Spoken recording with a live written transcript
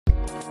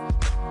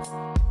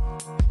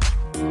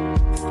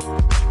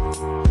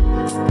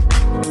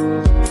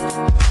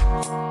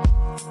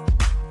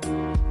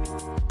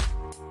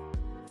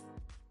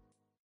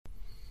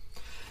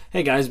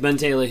Hey guys, Ben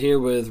Taylor here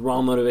with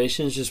Raw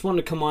Motivations. Just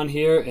wanted to come on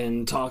here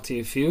and talk to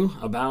you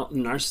about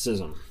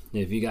narcissism.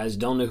 If you guys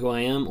don't know who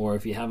I am, or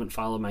if you haven't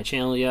followed my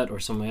channel yet or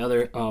some of my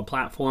other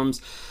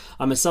platforms,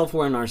 I'm a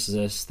self-aware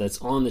narcissist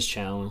that's on this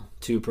channel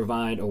to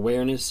provide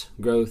awareness,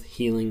 growth,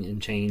 healing,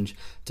 and change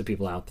to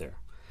people out there.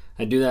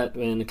 I do that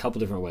in a couple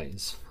different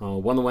ways.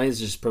 One of the ways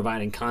is just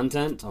providing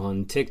content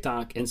on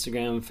TikTok,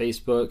 Instagram,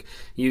 Facebook,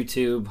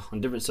 YouTube,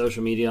 on different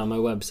social media on my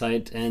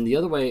website. And the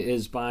other way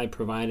is by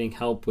providing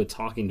help with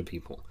talking to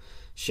people,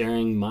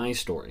 sharing my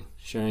story,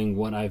 sharing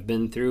what I've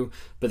been through,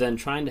 but then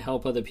trying to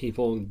help other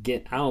people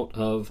get out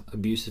of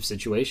abusive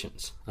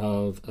situations,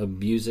 of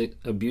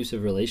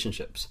abusive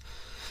relationships.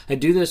 I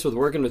do this with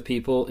working with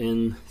people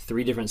in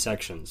 3 different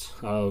sections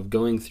of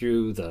going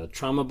through the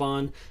trauma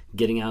bond,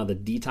 getting out of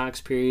the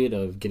detox period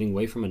of getting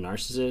away from a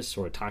narcissist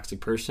or a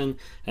toxic person,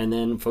 and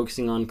then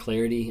focusing on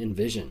clarity and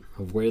vision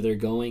of where they're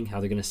going, how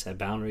they're going to set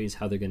boundaries,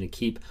 how they're going to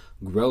keep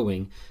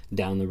growing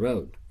down the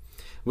road.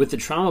 With the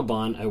trauma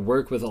bond, I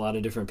work with a lot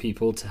of different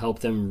people to help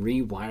them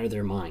rewire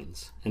their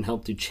minds and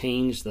help to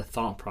change the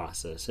thought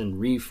process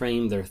and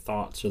reframe their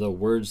thoughts or the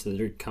words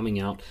that are coming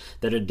out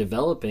that are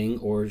developing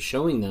or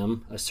showing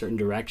them a certain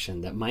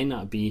direction that might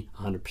not be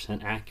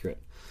 100%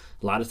 accurate.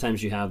 A lot of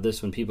times you have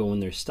this when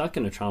they're stuck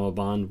in a trauma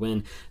bond,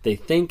 when they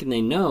think and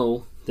they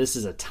know this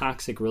is a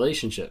toxic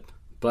relationship,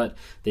 but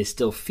they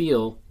still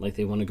feel like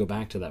they want to go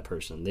back to that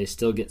person. They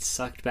still get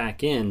sucked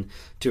back in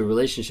to a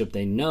relationship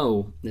they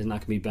know is not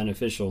going to be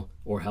beneficial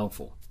or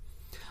helpful.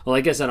 Well,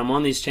 like I said, I'm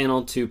on this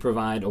channel to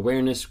provide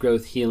awareness,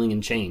 growth, healing,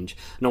 and change.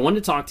 And I want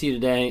to talk to you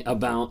today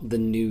about the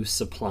new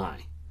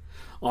supply.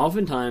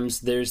 Oftentimes,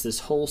 there's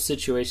this whole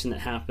situation that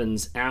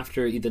happens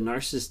after either the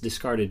narcissist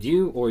discarded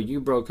you or you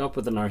broke up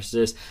with the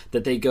narcissist,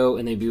 that they go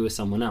and they be with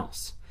someone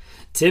else.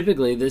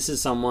 Typically, this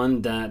is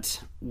someone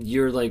that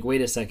you're like,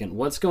 wait a second,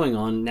 what's going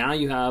on? Now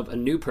you have a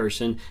new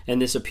person,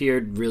 and this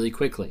appeared really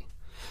quickly.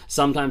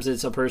 Sometimes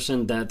it's a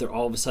person that they're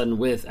all of a sudden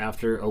with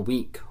after a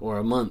week or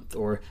a month,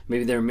 or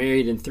maybe they're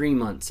married in 3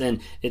 months,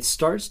 and it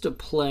starts to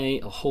play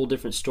a whole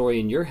different story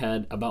in your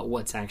head about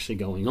what's actually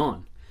going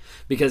on.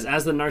 Because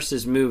as the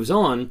narcissist moves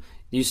on,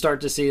 you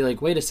start to see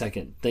like, wait a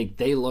second,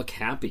 they look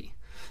happy.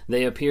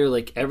 They appear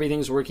like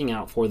everything's working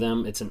out for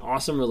them. It's an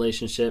awesome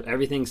relationship.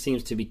 Everything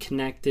seems to be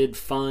connected,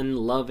 fun,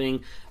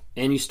 loving.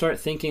 And you start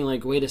thinking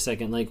like, wait a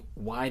second, like,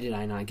 why did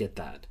I not get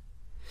that?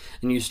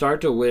 And you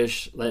start to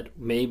wish that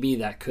maybe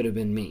that could have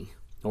been me,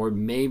 or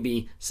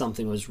maybe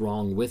something was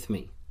wrong with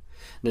me.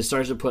 And it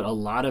starts to put a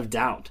lot of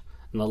doubt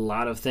and a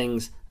lot of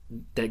things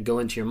that go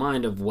into your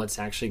mind of what's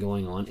actually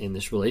going on in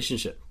this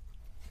relationship.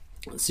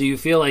 So you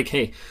feel like,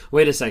 hey,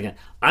 wait a second,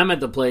 I'm at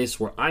the place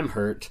where I'm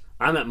hurt.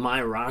 I'm at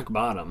my rock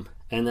bottom.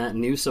 And that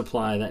new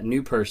supply, that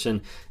new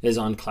person is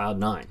on cloud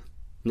 9.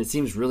 And it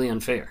seems really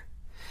unfair.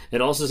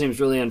 It also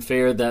seems really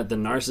unfair that the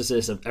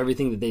narcissist of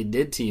everything that they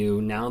did to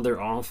you, now they're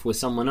off with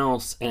someone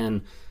else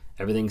and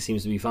everything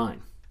seems to be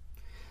fine.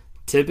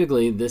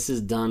 Typically, this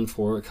is done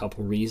for a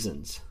couple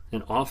reasons.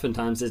 And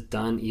oftentimes it's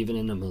done even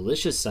in a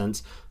malicious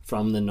sense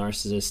from the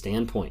narcissist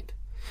standpoint.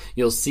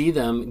 You'll see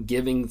them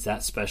giving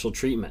that special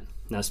treatment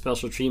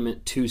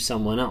to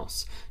someone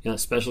else,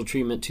 special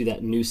treatment to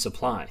that new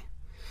supply.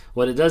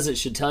 What it does, it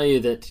should tell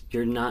you that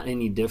you're not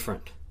any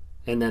different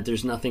and that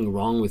there's nothing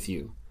wrong with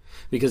you,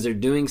 because they're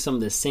doing some of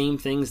the same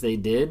things they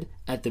did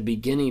at the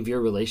beginning of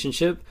your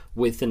relationship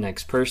with the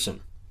next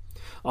person.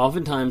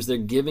 Oftentimes, they're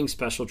giving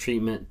special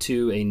treatment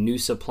to a new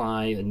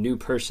supply, a new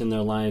person in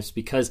their lives,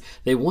 because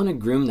they want to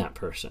groom that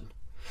person.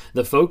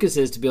 The focus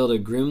is to be able to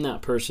groom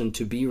that person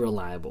to be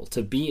reliable,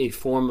 to be a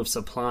form of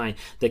supply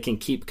that can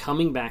keep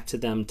coming back to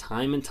them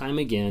time and time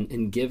again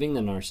and giving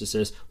the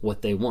narcissist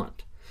what they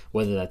want.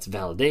 Whether that's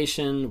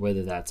validation,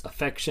 whether that's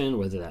affection,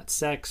 whether that's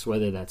sex,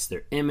 whether that's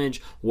their image,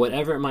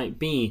 whatever it might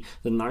be,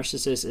 the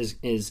narcissist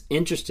is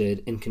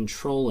interested in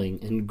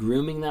controlling and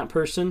grooming that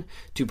person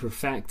to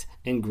perfect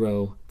and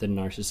grow the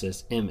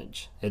narcissist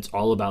image. It's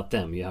all about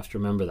them. You have to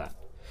remember that.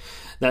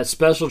 That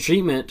special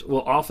treatment will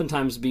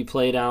oftentimes be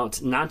played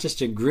out not just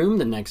to groom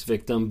the next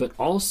victim, but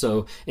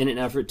also in an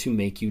effort to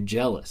make you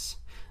jealous.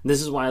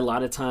 This is why a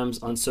lot of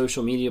times on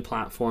social media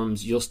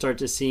platforms, you'll start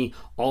to see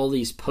all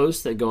these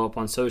posts that go up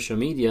on social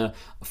media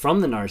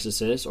from the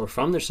narcissist or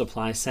from their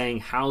supply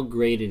saying how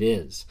great it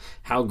is,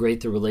 how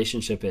great the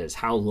relationship is,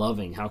 how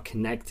loving, how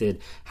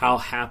connected, how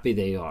happy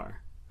they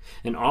are.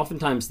 And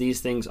oftentimes these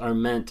things are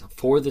meant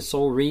for the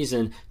sole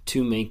reason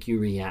to make you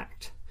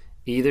react.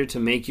 Either to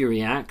make you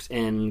react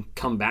and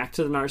come back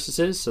to the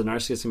narcissist, so the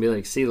narcissist can be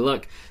like, see,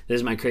 look, this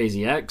is my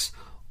crazy ex,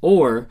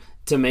 or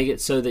to make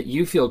it so that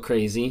you feel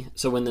crazy,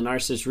 so when the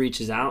narcissist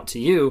reaches out to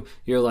you,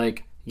 you're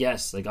like,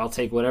 yes, like I'll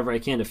take whatever I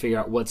can to figure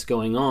out what's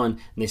going on, and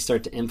they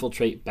start to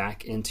infiltrate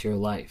back into your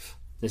life.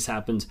 This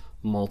happens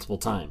multiple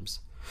times.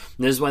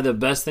 And this is why the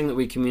best thing that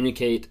we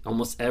communicate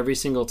almost every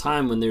single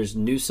time when there's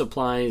new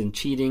supply and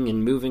cheating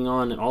and moving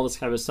on and all this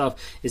kind of stuff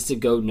is to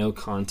go no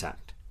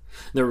contact.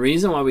 The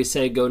reason why we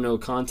say go no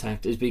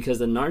contact is because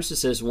the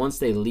narcissist, once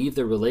they leave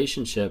the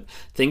relationship,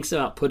 thinks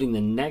about putting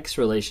the next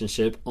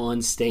relationship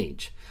on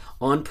stage,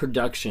 on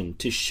production,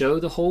 to show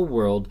the whole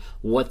world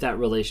what that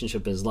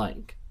relationship is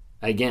like.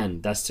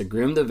 Again, that's to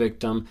groom the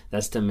victim,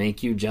 that's to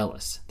make you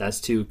jealous,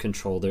 that's to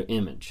control their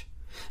image.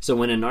 So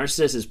when a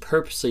narcissist is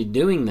purposely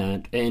doing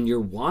that and you're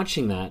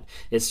watching that,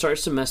 it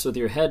starts to mess with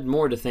your head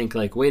more to think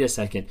like, wait a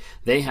second,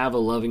 they have a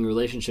loving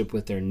relationship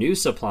with their new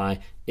supply,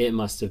 it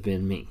must have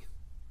been me.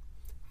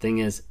 Thing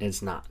is,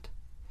 it's not.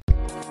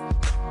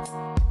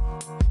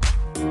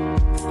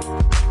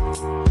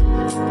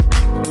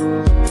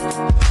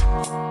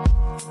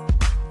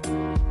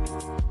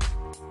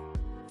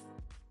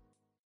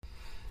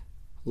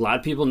 A lot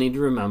of people need to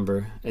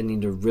remember and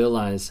need to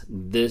realize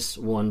this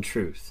one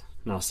truth.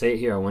 And I'll say it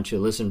here, I want you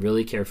to listen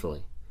really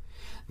carefully.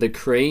 The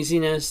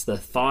craziness, the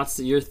thoughts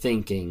that you're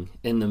thinking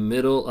in the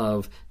middle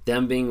of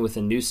them being with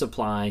a new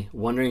supply,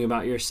 wondering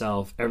about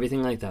yourself,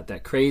 everything like that,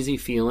 that crazy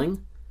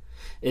feeling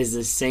is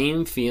the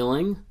same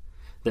feeling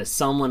that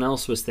someone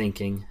else was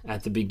thinking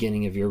at the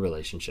beginning of your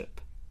relationship.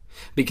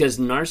 Because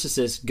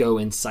narcissists go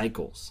in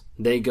cycles.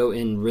 They go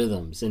in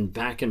rhythms and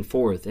back and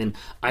forth, and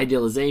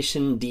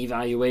idealization,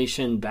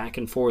 devaluation, back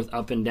and forth,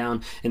 up and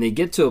down, and they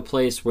get to a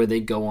place where they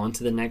go on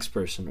to the next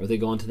person or they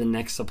go on to the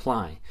next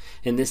supply.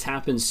 And this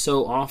happens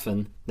so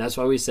often, that's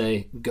why we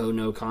say go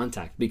no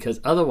contact,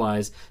 because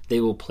otherwise they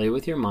will play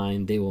with your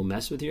mind, they will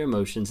mess with your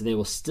emotions, and they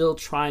will still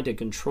try to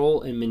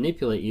control and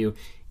manipulate you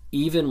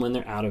even when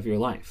they're out of your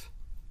life.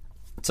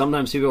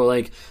 Sometimes people are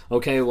like,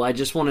 okay, well, I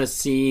just want to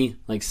see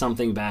like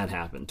something bad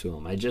happen to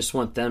them. I just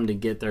want them to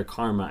get their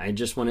karma. I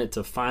just want it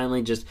to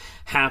finally just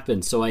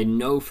happen so I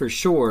know for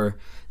sure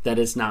that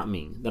it's not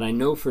me, that I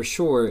know for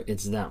sure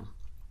it's them.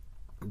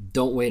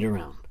 Don't wait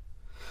around.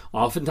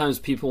 Oftentimes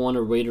people want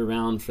to wait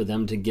around for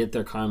them to get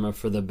their karma,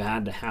 for the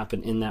bad to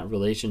happen in that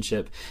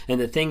relationship.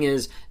 And the thing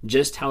is,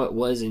 just how it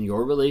was in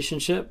your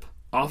relationship,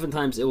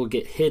 oftentimes it will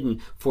get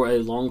hidden for a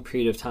long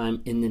period of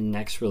time in the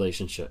next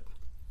relationship.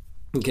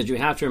 Because you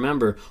have to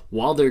remember,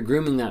 while they're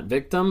grooming that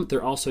victim,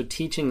 they're also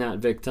teaching that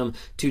victim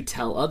to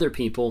tell other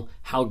people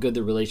how good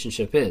the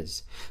relationship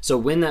is. So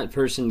when that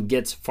person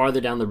gets farther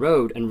down the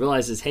road and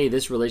realizes, hey,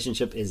 this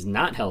relationship is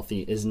not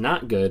healthy, is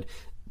not good,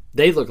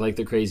 they look like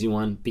the crazy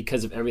one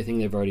because of everything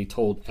they've already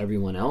told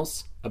everyone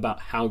else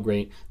about how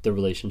great the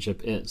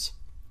relationship is.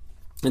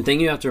 The thing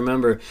you have to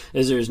remember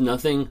is there's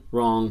nothing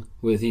wrong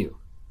with you.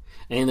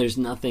 And there's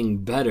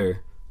nothing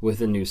better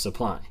with a new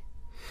supply.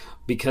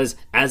 Because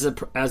as a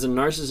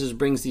narcissist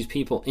brings these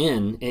people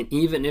in, and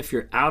even if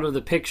you're out of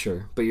the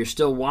picture, but you're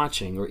still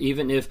watching, or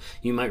even if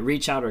you might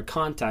reach out or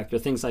contact or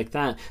things like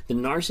that, the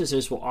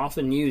narcissist will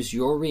often use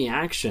your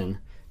reaction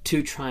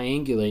to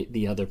triangulate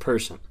the other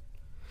person.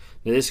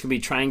 Now, this could be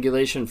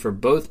triangulation for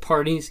both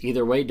parties,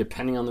 either way,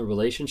 depending on the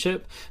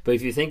relationship. But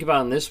if you think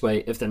about it in this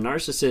way, if the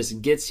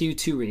narcissist gets you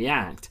to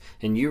react,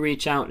 and you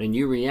reach out and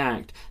you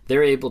react,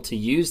 they're able to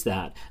use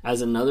that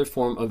as another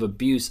form of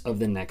abuse of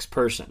the next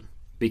person.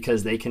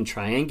 Because they can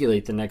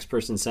triangulate the next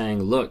person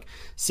saying, look,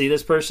 see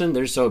this person?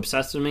 They're so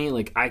obsessed with me,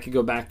 like I could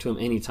go back to them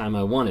anytime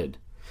I wanted.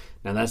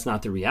 Now that's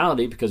not the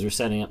reality because we're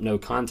setting up no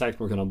contact.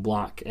 We're going to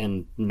block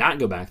and not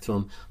go back to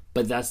them.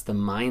 But that's the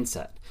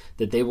mindset,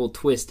 that they will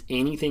twist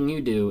anything you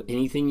do,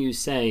 anything you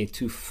say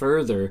to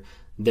further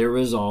their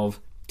resolve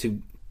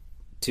to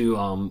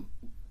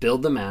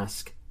build the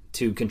mask,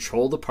 to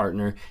control the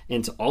partner,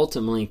 and to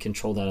ultimately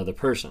control that other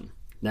person.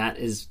 That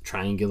is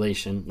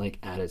triangulation, like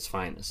at its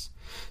finest.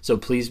 So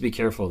please be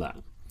careful of that.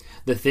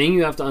 The thing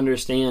you have to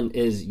understand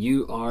is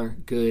you are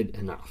good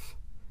enough.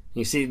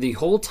 You see, the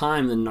whole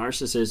time the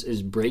narcissist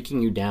is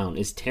breaking you down,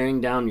 is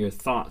tearing down your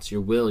thoughts, your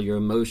will, your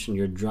emotion,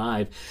 your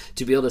drive,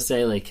 to be able to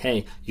say like,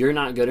 hey, you're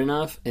not good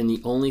enough, and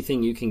the only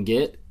thing you can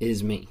get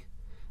is me.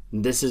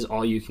 This is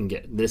all you can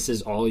get. This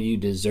is all you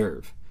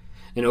deserve.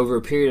 And over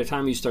a period of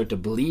time, you start to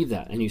believe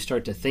that, and you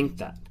start to think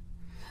that.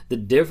 The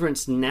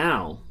difference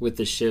now with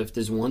the shift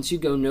is once you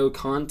go no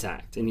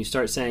contact and you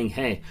start saying,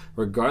 hey,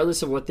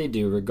 regardless of what they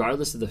do,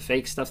 regardless of the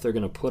fake stuff they're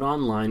going to put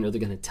online or they're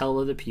going to tell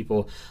other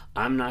people,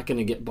 I'm not going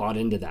to get bought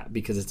into that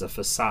because it's a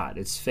facade,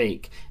 it's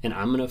fake, and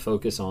I'm going to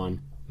focus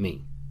on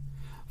me.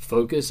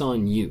 Focus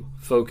on you.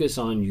 Focus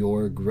on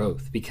your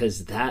growth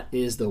because that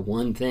is the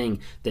one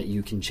thing that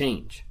you can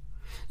change.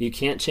 You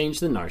can't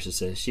change the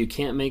narcissist. You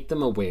can't make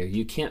them aware.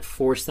 You can't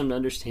force them to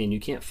understand. You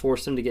can't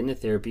force them to get into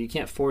therapy. You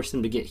can't force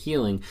them to get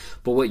healing.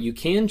 But what you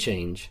can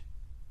change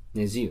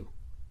is you.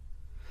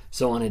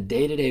 So on a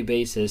day-to-day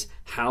basis,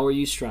 how are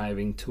you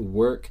striving to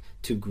work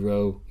to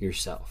grow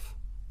yourself?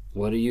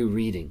 What are you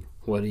reading?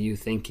 What are you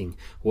thinking?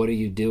 What are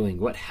you doing?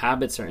 What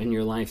habits are in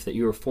your life that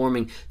you are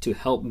forming to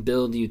help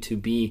build you to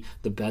be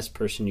the best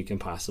person you can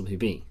possibly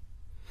be?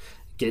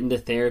 Get into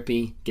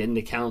therapy, get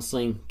into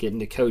counseling, get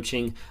into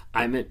coaching.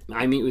 I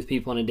meet with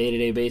people on a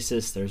day-to-day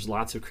basis. There's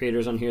lots of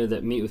creators on here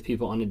that meet with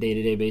people on a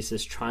day-to-day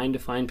basis, trying to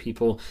find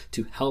people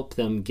to help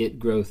them get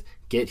growth,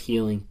 get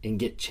healing, and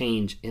get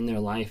change in their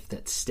life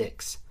that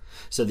sticks.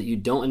 so that you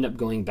don't end up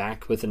going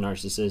back with a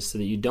narcissist, so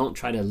that you don't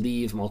try to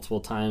leave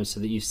multiple times, so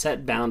that you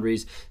set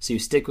boundaries, so you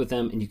stick with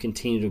them and you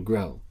continue to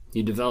grow.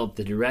 You develop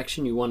the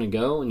direction you want to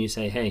go and you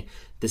say, hey,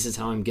 this is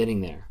how I'm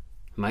getting there.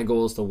 My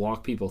goal is to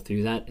walk people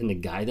through that and to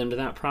guide them to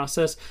that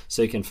process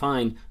so you can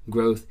find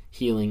growth,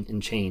 healing,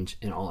 and change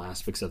in all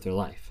aspects of their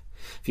life.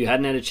 If you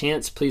hadn't had a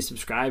chance, please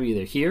subscribe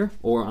either here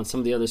or on some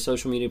of the other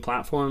social media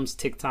platforms,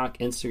 TikTok,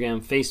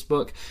 Instagram,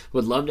 Facebook.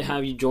 Would love to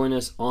have you join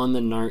us on the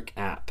NARC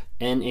app,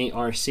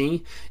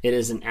 NARC. It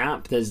is an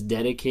app that's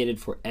dedicated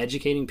for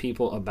educating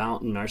people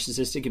about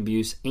narcissistic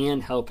abuse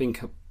and helping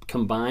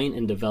combine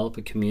and develop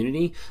a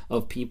community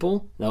of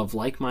people, of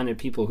like-minded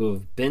people who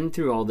have been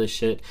through all this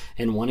shit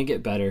and want to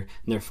get better,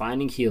 and they're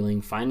finding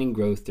healing, finding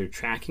growth, they're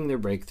tracking their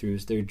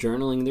breakthroughs, they're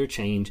journaling their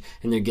change,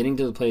 and they're getting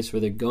to the place where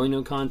they're going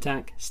no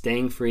contact,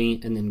 staying free,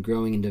 and then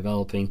growing and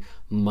developing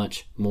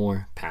much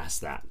more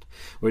past that.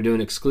 We're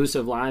doing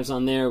exclusive lives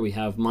on there. We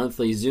have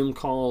monthly Zoom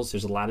calls.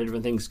 There's a lot of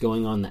different things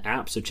going on in the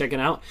app, so check it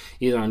out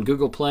either on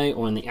Google Play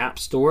or in the App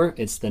Store.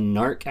 It's the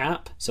NARC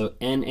app, so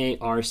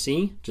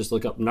NARC. Just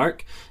look up NARC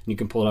and you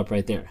can pull it up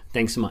right there.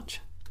 Thanks so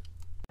much.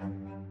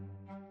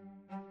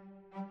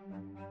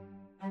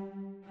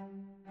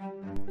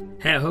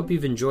 Hey, I hope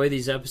you've enjoyed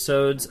these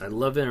episodes. I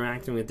love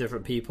interacting with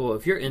different people.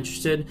 If you're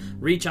interested,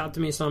 reach out to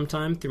me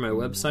sometime through my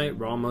website,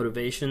 Raw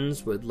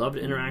Motivations. Would love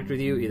to interact with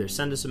you. Either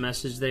send us a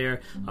message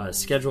there,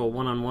 schedule a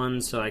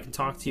one-on-one so I can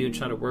talk to you and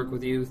try to work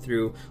with you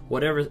through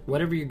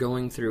whatever you're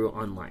going through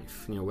on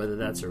life. You know, whether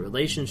that's a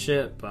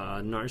relationship,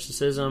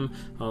 narcissism,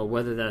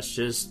 whether that's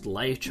just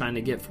life trying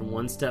to get from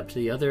one step to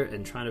the other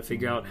and trying to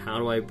figure out how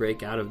do I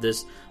break out of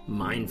this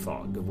mind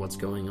fog of what's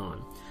going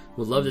on.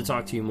 Would love to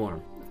talk to you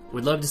more.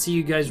 We'd love to see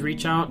you guys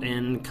reach out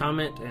and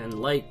comment and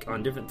like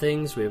on different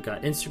things. We've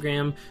got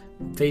Instagram,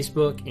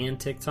 Facebook, and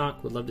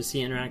TikTok. We'd love to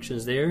see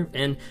interactions there.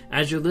 And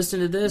as you're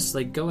listening to this,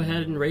 go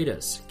ahead and rate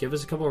us. Give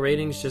us a couple of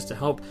ratings just to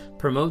help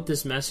promote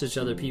this message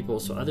to other people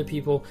so other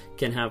people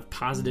can have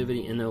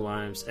positivity in their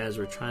lives as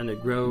we're trying to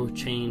grow,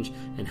 change,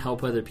 and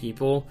help other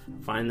people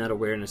find that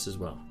awareness as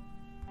well.